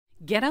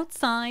Get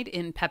outside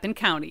in Pepin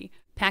County.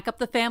 Pack up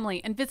the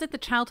family and visit the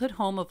childhood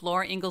home of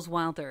Laura Ingalls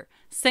Wilder.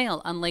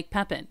 Sail on Lake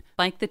Pepin.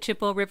 Bike the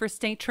Chippewa River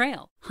State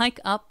Trail. Hike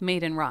up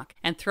Maiden Rock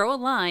and throw a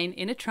line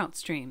in a trout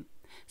stream.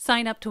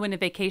 Sign up to win a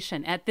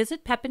vacation at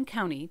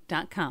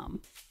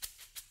visitpepincounty.com.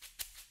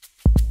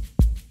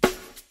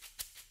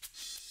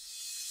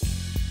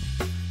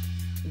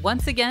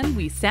 Once again,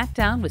 we sat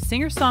down with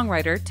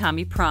singer-songwriter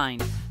Tommy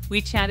Prine. We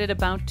chatted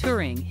about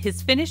touring,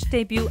 his finished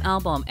debut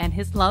album, and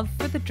his love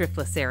for the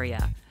Driftless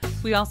area.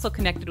 We also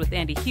connected with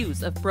Andy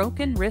Hughes of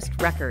Broken Wrist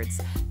Records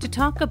to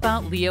talk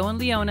about Leo and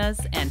Leona's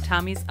and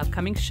Tommy's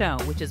upcoming show,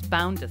 which is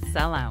bound to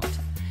sell out.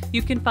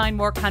 You can find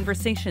more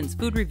conversations,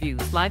 food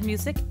reviews, live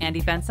music, and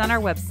events on our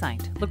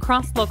website,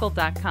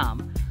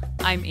 lacrosselocal.com.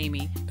 I'm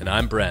Amy. And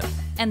I'm Brent.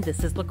 And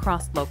this is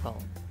Lacrosse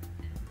Local.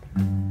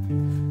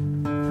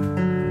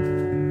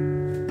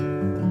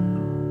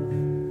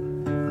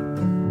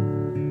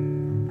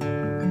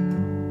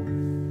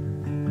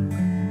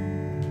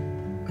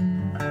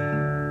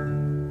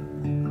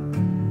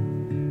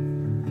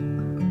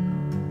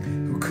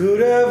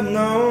 Could have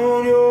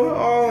known you're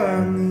all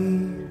I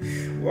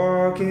need,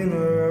 walking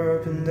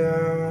up and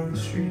down the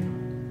street.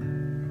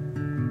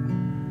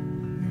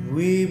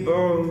 We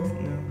both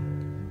know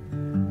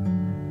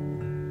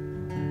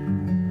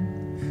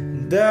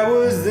that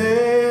was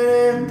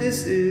then, and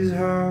this is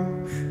how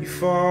you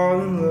fall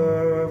in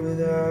love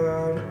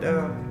without a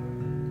doubt.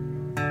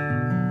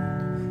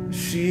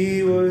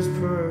 She was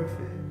perfect.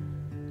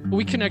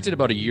 We connected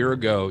about a year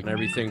ago, and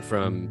everything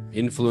from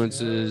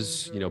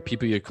influences,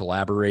 people you're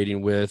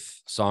collaborating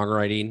with,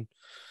 songwriting,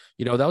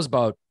 that was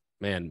about,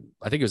 I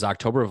think it was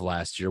October of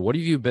last year. What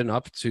have you been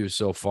up to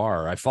so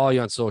far? I follow you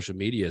on social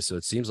media, so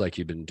it seems like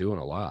you've been doing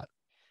a lot.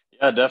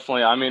 Yeah,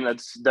 definitely. I mean,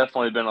 it's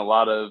definitely been a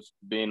lot of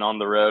being on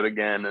the road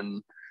again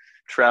and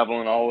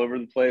traveling all over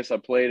the place. I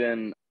played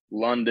in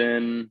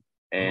London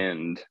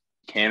and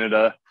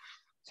Canada,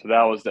 so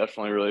that was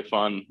definitely really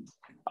fun.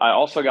 I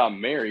also got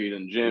married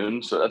in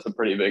June, so that's a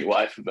pretty big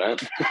life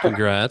event.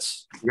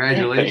 Congrats.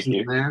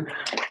 Congratulations, man.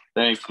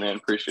 Thanks, man.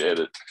 Appreciate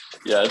it.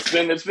 Yeah,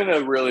 it's been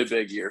a really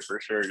big year for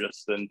sure,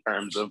 just in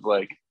terms of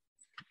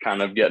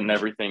kind of getting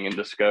everything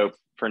into scope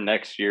for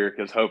next year,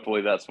 because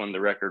hopefully that's when the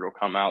record will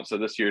come out. So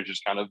this year's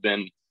just kind of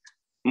been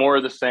more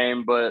of the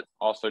same, but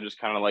also just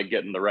kind of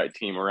getting the right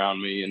team around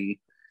me and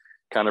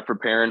kind of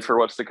preparing for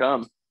what's to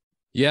come.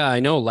 Yeah, I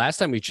know last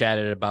time we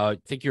chatted about, I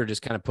think you were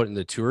just kind of putting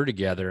the tour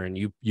together, and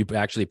you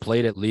actually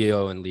played at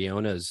Leo and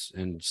Leona's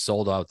and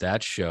sold out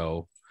that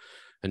show.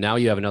 And now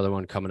you have another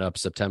one coming up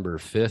September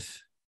 5th.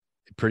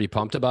 Pretty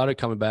pumped about it,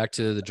 coming back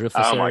to the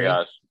Driftless area? Oh my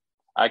gosh.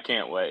 I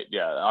can't wait.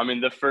 Yeah. I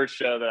mean, the first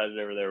show that I did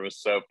over there was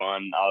so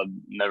fun. I'll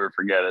never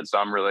forget it. So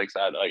I'm really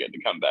excited I get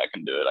to come back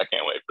and do it. I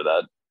can't wait for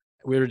that.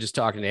 We were just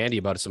talking to Andy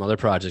about some other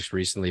projects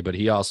recently, but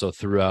he also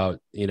threw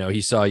out,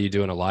 he saw you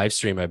doing a live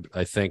stream,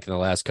 I think, in the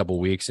last couple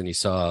of weeks, and he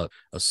saw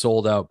a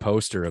sold out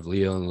poster of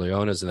Leo and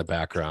Leona's in the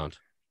background.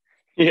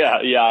 Yeah.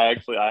 I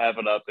have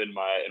it up in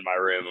my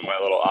room, in my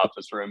little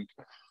office room.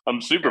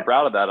 I'm super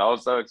proud of that. I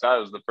was so excited.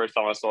 It was the first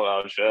time I sold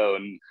out a show,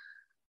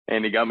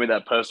 and he got me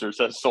that poster that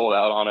says sold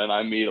out on it. And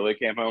I immediately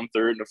came home,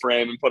 threw it in a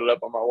frame, and put it up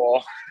on my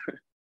wall.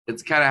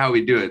 It's kind of how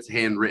we do it. It's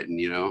handwritten,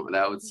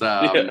 that was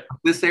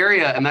this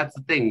area. And that's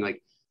the thing,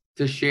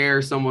 to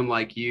share someone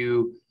like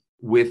you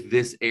with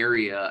this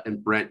area.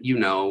 And Brent, we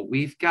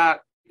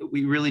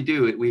really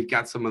do. We've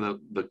got some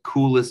of the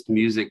coolest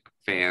music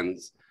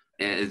fans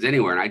as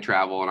anywhere. And I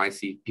travel and I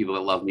see people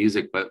that love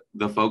music, but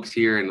the folks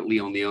here and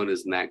Leo and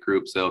Leona's in that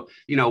group. So,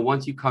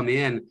 once you come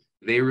in,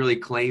 they really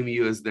claim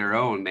you as their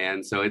own,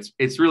 man. So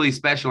it's really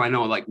special. I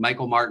know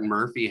Michael Martin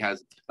Murphy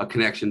has a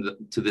connection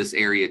to this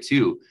area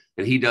too.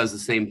 And he does the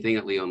same thing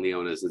at Leo and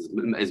Leona's,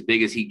 as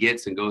big as he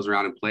gets and goes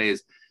around and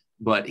plays.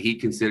 But he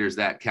considers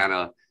that kind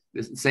of,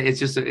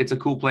 it's a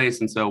cool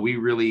place. And so we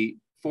really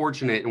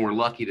fortunate and we're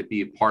lucky to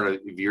be a part of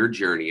your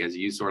journey, as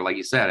you sort of, like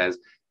you said, as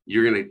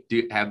you're going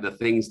to have the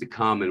things to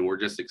come. And we're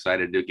just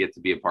excited to get to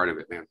be a part of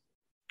it, man.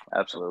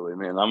 Absolutely,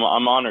 man.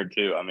 I'm honored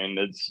too. I mean,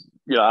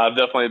 I've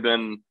definitely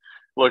been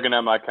looking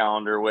at my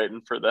calendar,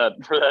 waiting for that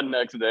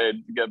next day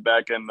to get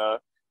back and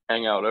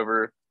hang out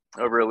over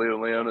at Leo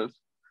and Leona's.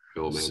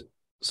 Cool, man.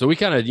 So we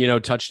kind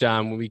of, touched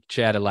on when we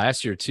chatted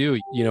last year too,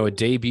 a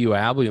debut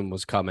album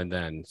was coming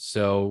then.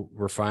 So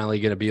we're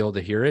finally going to be able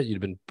to hear it. You've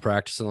been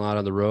practicing a lot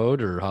on the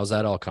road, or how's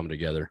that all come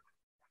together?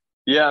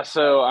 Yeah.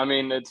 So, I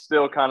mean, it's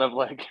still kind of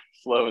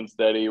slow and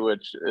steady,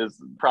 which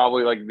is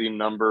probably the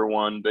number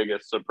one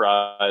biggest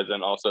surprise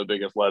and also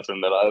biggest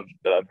lesson that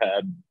I've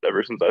had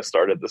ever since I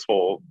started this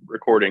whole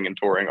recording and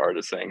touring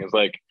artist thing, is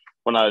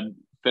when I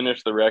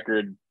finished the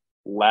record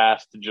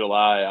last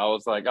July, I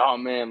was like, oh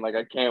man,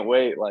 I can't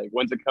wait.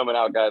 When's it coming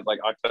out, guys?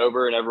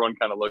 October. And everyone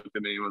kind of looked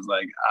at me and was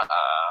like,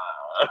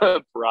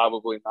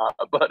 probably not,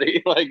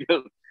 buddy.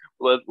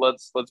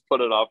 Let's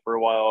put it off for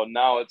a while. And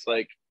now it's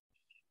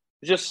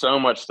just so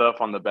much stuff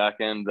on the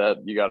back end that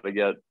you got to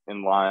get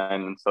in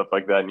line and stuff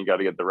like that. And you got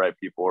to get the right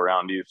people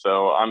around you.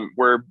 So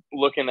we're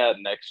looking at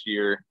next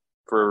year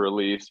for a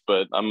release,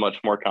 but I'm much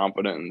more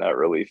confident in that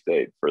release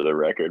date for the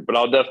record. But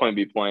I'll definitely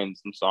be playing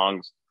some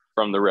songs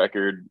from the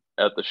record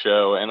at the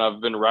show. And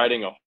I've been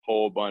writing a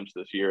whole bunch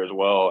this year as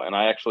well. And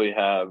I actually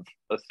have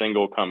a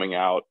single coming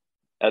out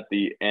at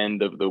the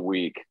end of the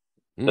week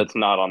that's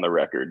not on the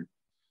record.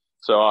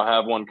 So I'll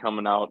have one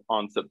coming out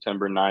on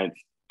September 9th.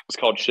 It's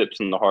called Ships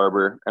in the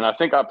Harbor. And I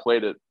think I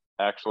played it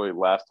actually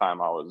last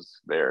time I was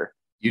there.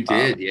 You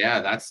did.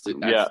 Yeah. That's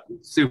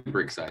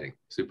super exciting.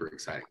 Super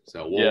exciting.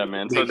 So yeah,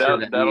 man. So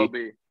that'll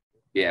be.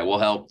 Yeah. We'll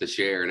help to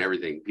share and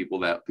everything. People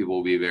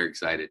will be very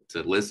excited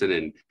to listen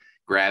and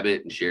grab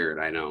it and share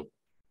it. I know.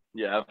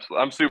 Yeah.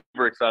 I'm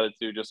super excited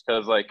too, just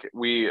cause like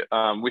we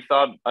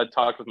thought I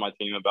talked with my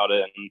team about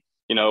it and,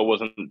 you know, it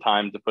wasn't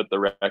time to put the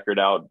record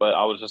out, but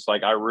I was just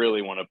like, I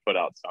really want to put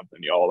out something,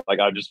 y'all. Like,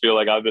 I just feel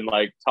like I've been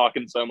like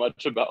talking so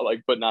much about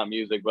like putting out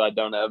music, but I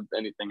don't have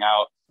anything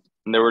out.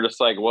 And they were just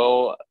like,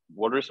 well,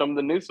 what are some of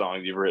the new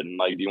songs you've written?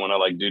 Like, do you want to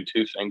like do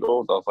 2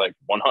 singles? I was like,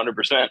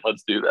 100%,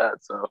 let's do that.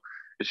 So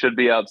it should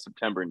be out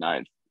September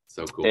 9th.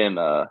 So cool. And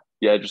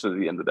just at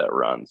the end of that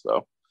run.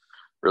 So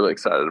really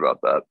excited about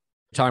that.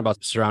 Talking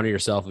about surrounding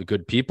yourself with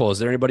good people. Is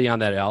there anybody on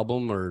that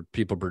album or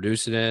people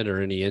producing it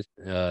or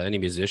any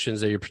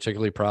musicians that you're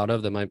particularly proud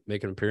of that might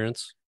make an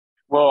appearance?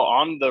 Well,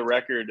 on the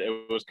record,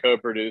 it was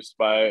co-produced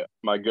by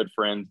my good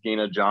friends,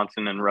 Gina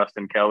Johnson and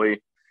Rustin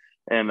Kelly.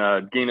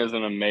 And Gina's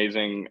an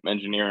amazing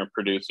engineer and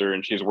producer,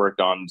 and she's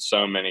worked on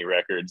so many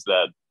records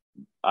that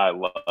I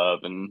love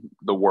and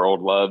the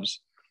world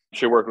loves.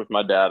 She worked with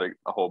my dad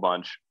a whole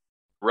bunch.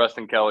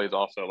 Rustin Kelly is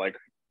also like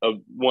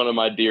one of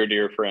my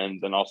dear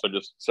friends, and also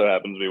just so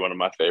happens to be one of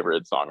my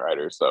favorite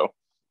songwriters. So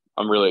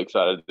I'm really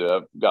excited to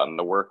have gotten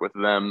to work with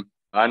them.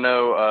 I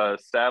know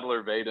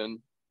Sadler Vaden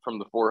from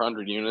the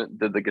 400 unit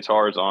did the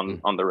guitars on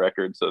the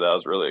record, so that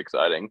was really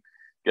exciting.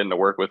 Getting to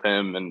work with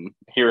him and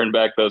hearing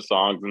back those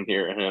songs and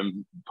hearing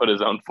him put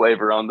his own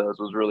flavor on those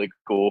was really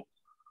cool.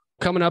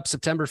 Coming up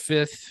September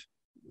 5th,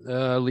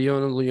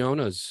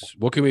 Leona's.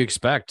 What can we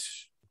expect,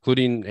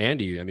 including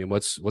Andy? I mean,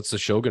 what's the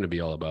show going to be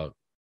all about?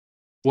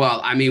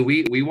 Well, I mean,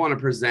 we want to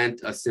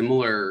present a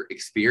similar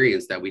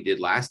experience that we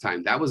did last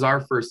time. That was our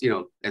first,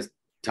 as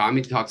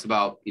Tommy talks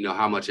about,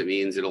 how much it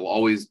means. It'll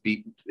always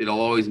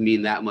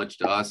mean that much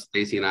to us,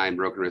 Stacey and I, and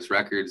Broken Wrist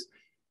Records,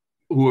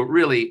 who are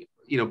really,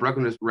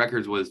 Broken Wrist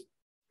Records was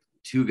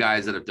 2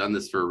 guys that have done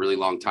this for a really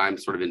long time,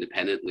 sort of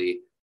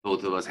independently,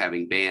 both of us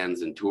having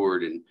bands and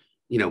toured, and,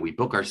 we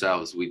book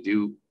ourselves. We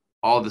do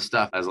all the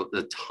stuff as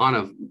a ton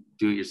of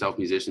do-it-yourself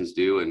musicians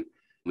do. And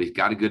we've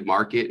got a good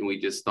market, and we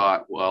just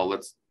thought, well,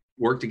 let's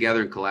work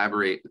together and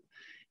collaborate,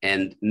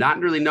 and not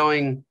really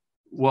knowing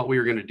what we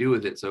were going to do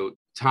with it. So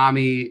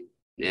Tommy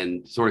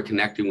and sort of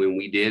connecting when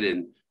we did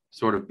and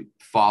sort of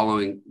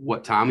following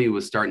what Tommy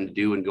was starting to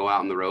do and go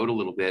out on the road a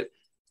little bit,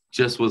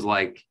 just was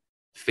like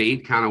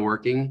fate kind of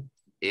working.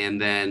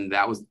 And then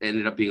that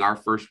ended up being our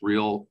first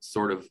real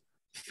sort of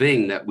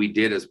thing that we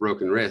did as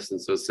Broken Wrist.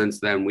 And so since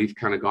then we've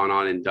kind of gone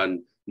on and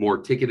done more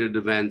ticketed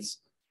events.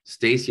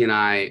 Stacey and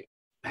I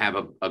have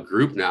a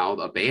group now,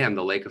 a band,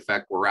 the Lake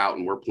Effect. We're out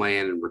and we're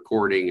playing and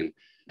recording.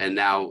 And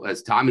now,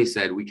 as Tommy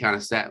said,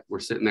 we're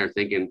sitting there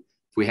thinking,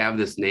 if we have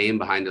this name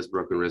behind us,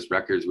 Broken Wrist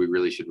Records, we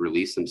really should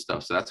release some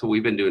stuff. So that's what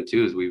we've been doing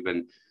too, is we've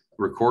been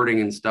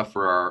recording and stuff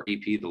for our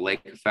EP, the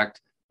Lake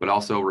Effect, but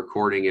also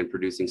recording and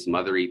producing some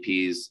other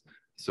EPs.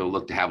 So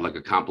look to have like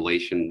a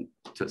compilation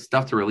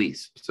stuff to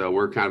release. So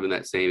we're kind of in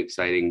that same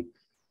exciting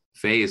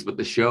phase. But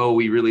the show,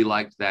 we really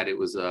liked that it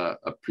was a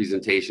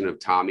presentation of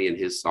Tommy and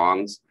his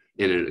songs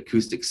in an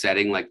acoustic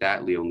setting like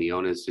that.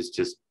 Leona is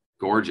just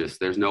gorgeous.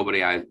 There's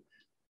nobody I've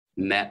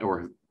met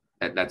or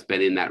that's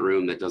been in that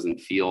room that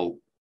doesn't feel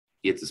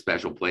it's a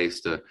special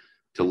place to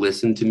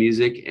listen to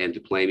music and to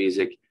play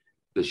music.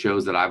 The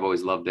shows that I've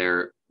always loved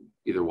there,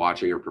 either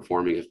watching or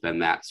performing, have been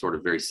that sort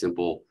of very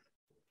simple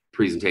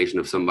presentation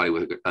of somebody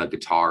with a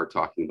guitar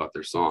talking about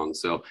their song.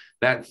 So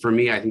that, for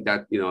me, I think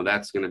that,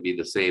 that's going to be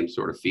the same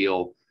sort of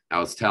feel. I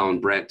was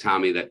telling Brent,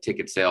 Tommy, that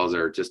ticket sales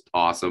are just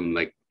awesome.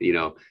 Like,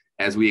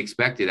 as we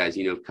expected, as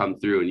come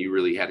through, and you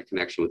really had a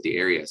connection with the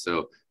area.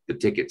 So the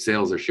ticket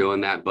sales are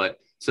showing that. But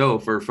so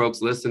for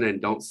folks listening,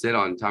 don't sit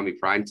on Tommy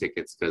Prine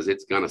tickets, because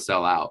it's going to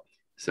sell out.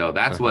 So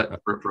that's what,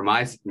 from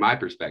my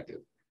perspective.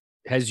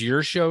 Has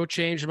your show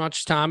changed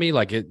much, Tommy?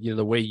 Like,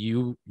 the way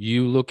you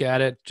look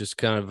at it, just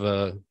kind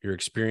of your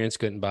experience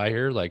getting by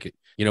here. Like,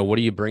 what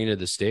do you bring to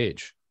the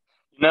stage?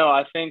 No,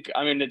 I think,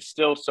 it's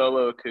still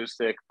solo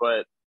acoustic,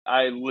 but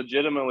I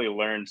legitimately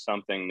learn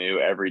something new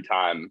every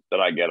time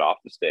that I get off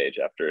the stage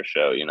after a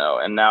show,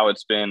 and now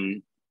it's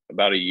been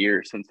about a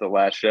year since the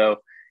last show.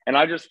 And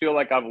I just feel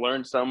like I've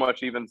learned so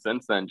much even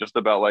since then, just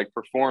about like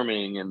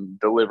performing and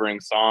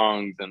delivering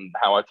songs and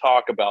how I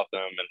talk about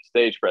them and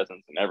stage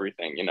presence and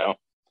everything,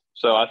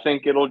 So I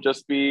think it'll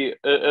be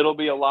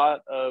a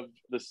lot of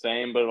the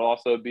same, but it'll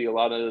also be a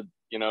lot of,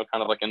 kind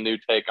of like a new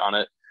take on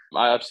it.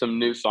 I have some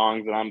new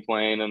songs that I'm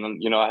playing,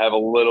 and I have a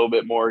little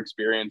bit more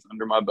experience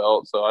under my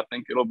belt. So I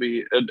think it'll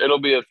be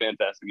a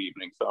fantastic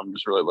evening. So I'm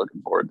just really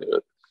looking forward to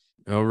it.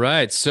 All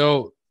right.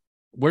 So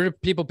Where do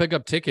people pick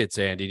up tickets,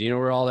 Andy? Do you know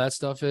where all that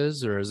stuff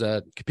is, or is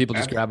that, can people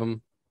just grab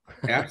them?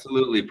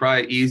 Absolutely.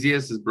 Probably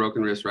easiest is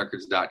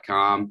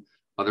brokenwristrecords.com.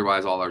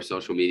 Otherwise, all our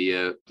social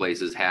media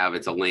places have,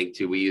 it's a link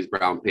to, we use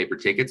brown paper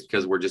tickets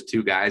because we're just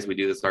two guys. We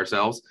do this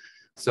ourselves.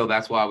 So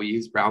that's why we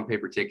use brown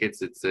paper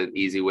tickets. It's an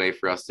easy way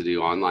for us to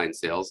do online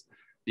sales.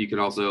 You can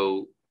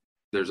also,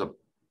 there's a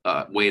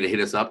way to hit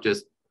us up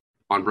just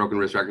on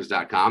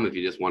brokenwristrecords.com. If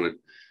you just want to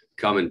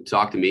come and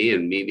talk to me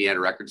and meet me at a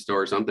record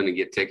store or something and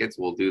get tickets,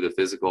 we'll do the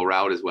physical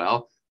route as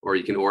well. Or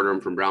you can order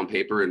them from brown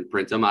paper and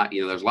print them.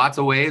 There's lots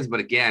of ways, but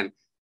again,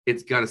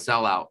 it's going to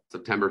sell out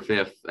September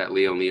 5th at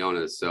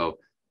Leona's. So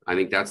I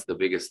think that's the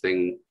biggest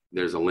thing.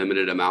 There's a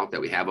limited amount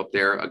that we have up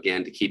there,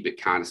 again, to keep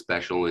it kind of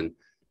special and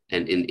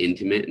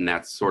intimate. And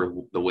that's sort of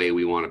the way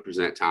we want to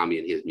present Tommy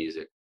and his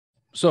music.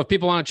 So if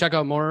people want to check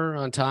out more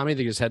on Tommy,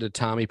 they just head to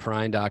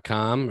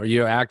tommyprine.com. Are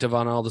you active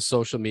on all the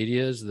social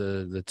medias,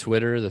 the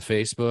Twitter, the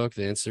Facebook,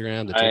 the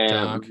Instagram, the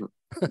TikTok?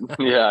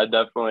 Yeah, I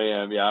definitely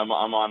am. Yeah, I'm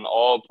on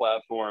all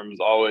platforms,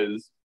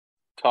 always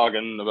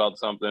talking about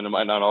something. It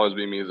might not always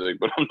be music,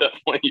 but I'm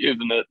definitely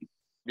using it.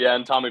 Yeah,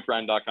 and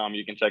tommyprine.com,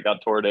 you can check out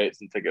tour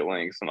dates and ticket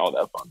links and all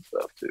that fun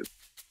stuff too.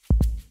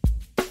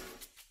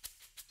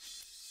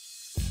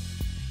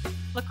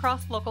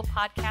 Lacrosse Local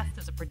Podcast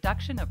is a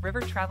production of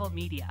River Travel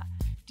Media.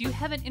 Do you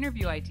have an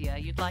interview idea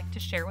you'd like to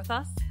share with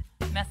us?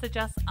 Message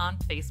us on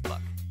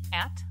Facebook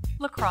at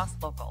Lacrosse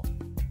Local.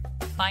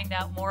 Find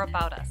out more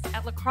about us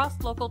at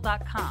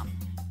lacrosselocal.com,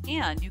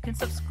 and you can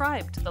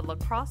subscribe to the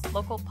Lacrosse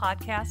Local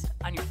Podcast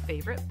on your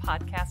favorite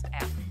podcast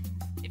app.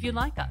 If you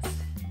like us,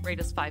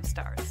 rate us 5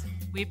 stars.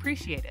 We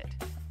appreciate it.